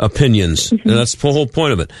opinions, and that's the whole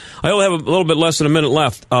point of it. I only have a little bit less than a minute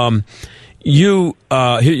left. Here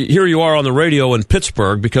you are on the radio in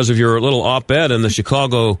Pittsburgh because of your little op-ed in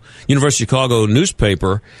the University of Chicago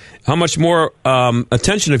newspaper. How much more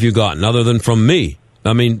attention have you gotten other than from me?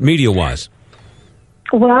 I mean, media-wise.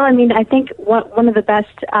 Well, I mean, I think one of the best,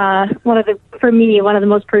 for me, one of the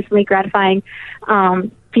most personally gratifying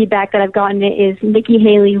feedback that I've gotten is Nikki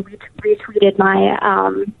Haley retweeted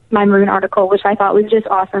my Maroon article, which I thought was just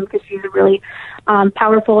awesome because she's a really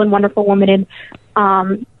powerful and wonderful woman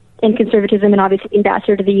in conservatism and obviously the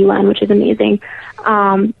ambassador to the UN, which is amazing.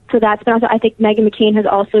 So that's been also, I think Meghan McCain has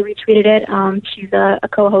also retweeted it. She's a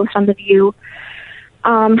co-host on The View.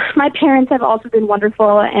 My parents have also been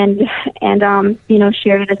wonderful and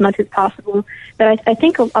shared it as much as possible. But I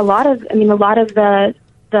think a lot of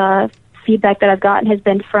the feedback that I've gotten has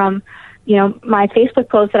been from, my Facebook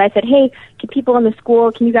post that I said, hey, can people in the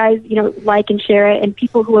school, can you guys, like and share it? And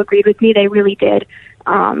people who agreed with me, they really did,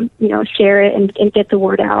 share it and get the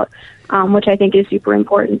word out, which I think is super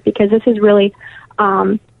important because this is really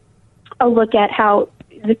a look at how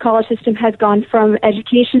the college system has gone from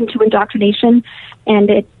education to indoctrination,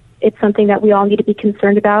 and it's something that we all need to be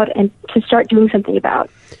concerned about and to start doing something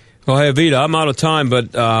about. Well, hey, Evita, I'm out of time,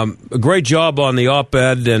 but a great job on the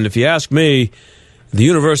op-ed, and if you ask me, the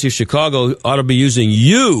University of Chicago ought to be using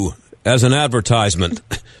you as an advertisement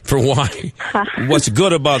for what's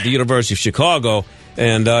good about the University of Chicago,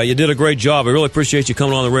 and you did a great job. I really appreciate you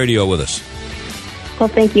coming on the radio with us. Well,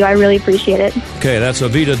 thank you. I really appreciate it. Okay, that's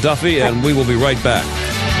Evita Duffy, and we will be right back.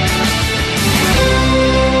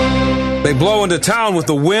 They blow into town with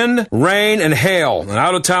the wind, rain, and hail. And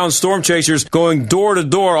out-of-town storm chasers going door to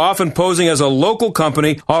door, often posing as a local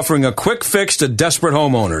company offering a quick fix to desperate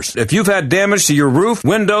homeowners. If you've had damage to your roof,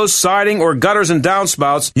 windows, siding, or gutters and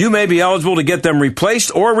downspouts, you may be eligible to get them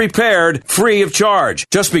replaced or repaired free of charge.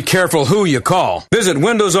 Just be careful who you call. Visit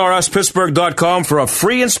WindowsRUsPittsburgh.com for a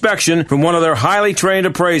free inspection from one of their highly trained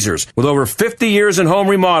appraisers. With over 50 years in home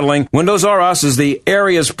remodeling, Windows R Us is the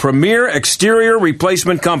area's premier exterior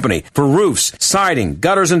replacement company for roofs, siding,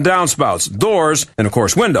 gutters and downspouts, doors, and of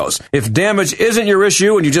course windows. If damage isn't your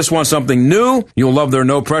issue and you just want something new, you'll love their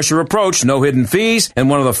no-pressure approach, no hidden fees, and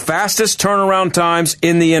one of the fastest turnaround times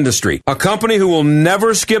in the industry. A company who will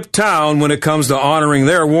never skip town when it comes to honoring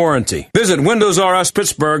their warranty. Visit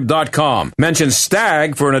WindowsRUsPittsburgh.com. Mention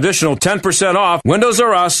STAG for an additional 10% off. Windows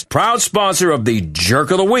R Us, proud sponsor of the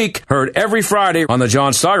Jerk of the Week, heard every Friday on the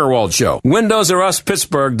John Steigerwald Show.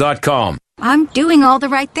 WindowsRUsPittsburgh.com. I'm doing all the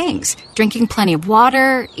right things, drinking plenty of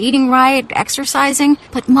water, eating right, exercising,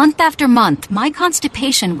 but month after month, my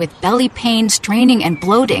constipation with belly pain, straining, and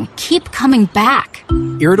bloating keep coming back.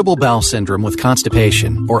 Irritable bowel syndrome with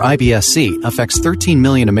constipation, or IBS-C, affects 13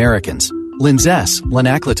 million Americans. Linzess,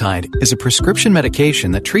 linaclotide, is a prescription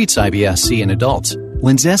medication that treats IBS-C in adults.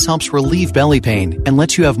 Linzess helps relieve belly pain and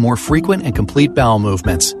lets you have more frequent and complete bowel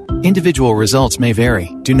movements. Individual results may vary.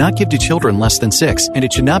 Do not give to children less than 6, and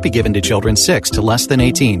it should not be given to children 6 to less than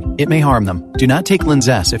 18. It may harm them. Do not take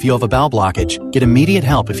Linzess if you have a bowel blockage. Get immediate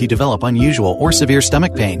help if you develop unusual or severe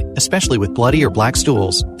stomach pain, especially with bloody or black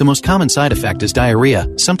stools. The most common side effect is diarrhea,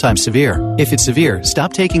 sometimes severe. If it's severe,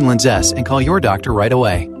 stop taking Linzess and call your doctor right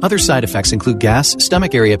away. Other side effects include gas,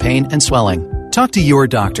 stomach area pain, and swelling. Talk to your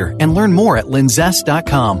doctor and learn more at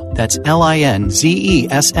linzess.com. That's LINZESS.com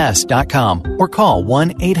or call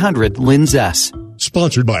 1-800-LINZESS.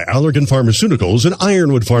 Sponsored by Allergan Pharmaceuticals and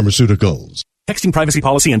Ironwood Pharmaceuticals. Texting privacy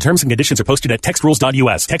policy and terms and conditions are posted at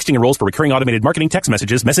textrules.us. Texting enrolls for recurring automated marketing text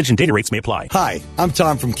messages. Message and data rates may apply. Hi, I'm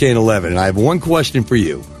Tom from Kane 11, and I have one question for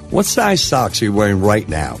you. What size socks are you wearing right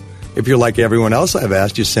now? If you're like everyone else I've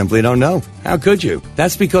asked, you simply don't know. How could you?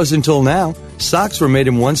 That's because until now, socks were made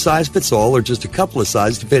in one size fits all or just a couple of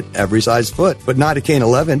sizes to fit every size foot. But not at Kane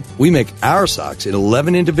 11. We make our socks in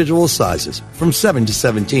 11 individual sizes from 7 to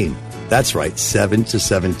 17. That's right, 7 to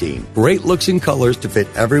 17. Great looks and colors to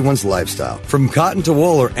fit everyone's lifestyle. From cotton to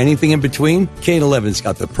wool or anything in between, Kane 11's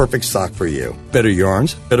got the perfect sock for you. Better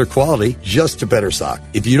yarns, better quality, just a better sock.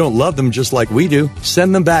 If you don't love them just like we do,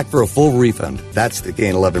 send them back for a full refund. That's the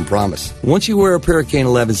Kane 11 promise. Once you wear a pair of Kane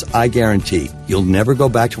 11s, I guarantee you'll never go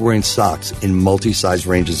back to wearing socks in multi-size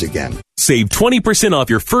ranges again. Save 20% off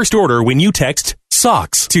your first order when you text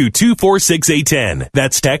SOCKS to 246810.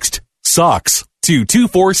 That's text SOCKS to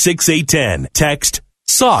 246810. Text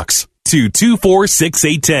SOCKS to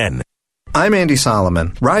 246810. I'm Andy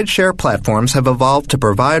Solomon. Rideshare platforms have evolved to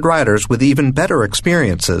provide riders with even better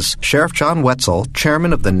experiences. Sheriff John Wetzel,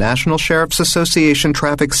 chairman of the National Sheriff's Association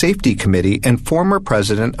Traffic Safety Committee and former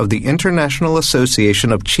president of the International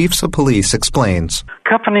Association of Chiefs of Police, explains.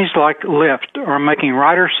 Companies like Lyft are making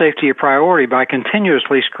rider safety a priority by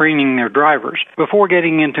continuously screening their drivers. Before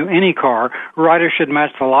getting into any car, riders should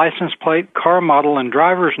match the license plate, car model, and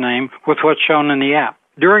driver's name with what's shown in the app.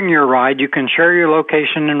 During your ride, you can share your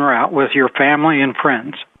location and route with your family and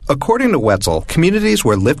friends. According to Wetzel, communities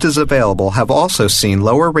where Lyft is available have also seen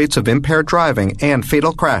lower rates of impaired driving and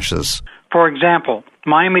fatal crashes. For example,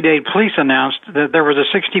 Miami-Dade police announced that there was a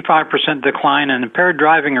 65% decline in impaired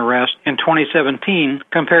driving arrests in 2017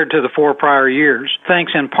 compared to the 4 prior years,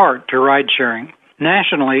 thanks in part to ride-sharing.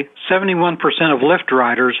 Nationally, 71% of Lyft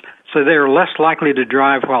riders say they are less likely to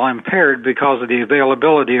drive while impaired because of the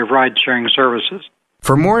availability of ride-sharing services.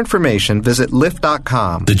 For more information, visit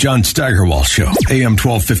Lyft.com. The John Steigerwald Show, AM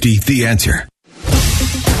 1250, The Answer.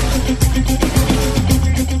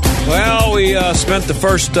 Well, we spent the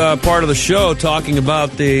first part of the show talking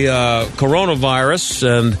about the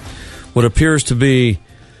coronavirus and what appears to be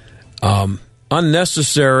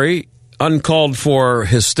unnecessary, uncalled for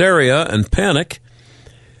hysteria and panic.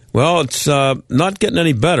 Well, it's not getting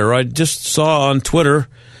any better. I just saw on Twitter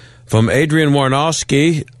from Adrian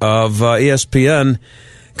Warnowski of ESPN,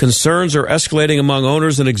 concerns are escalating among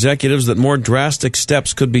owners and executives that more drastic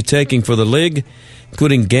steps could be taken for the league,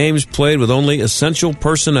 including games played with only essential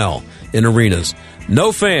personnel in arenas.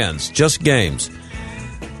 No fans, just games.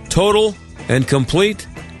 Total and complete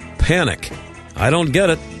panic. I don't get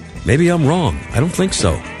it. Maybe I'm wrong. I don't think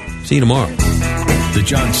so. See you tomorrow. The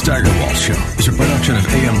John Steigerwald Show is a production of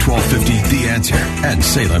AM 1250, The Answer, and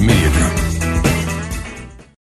Salem Media Group.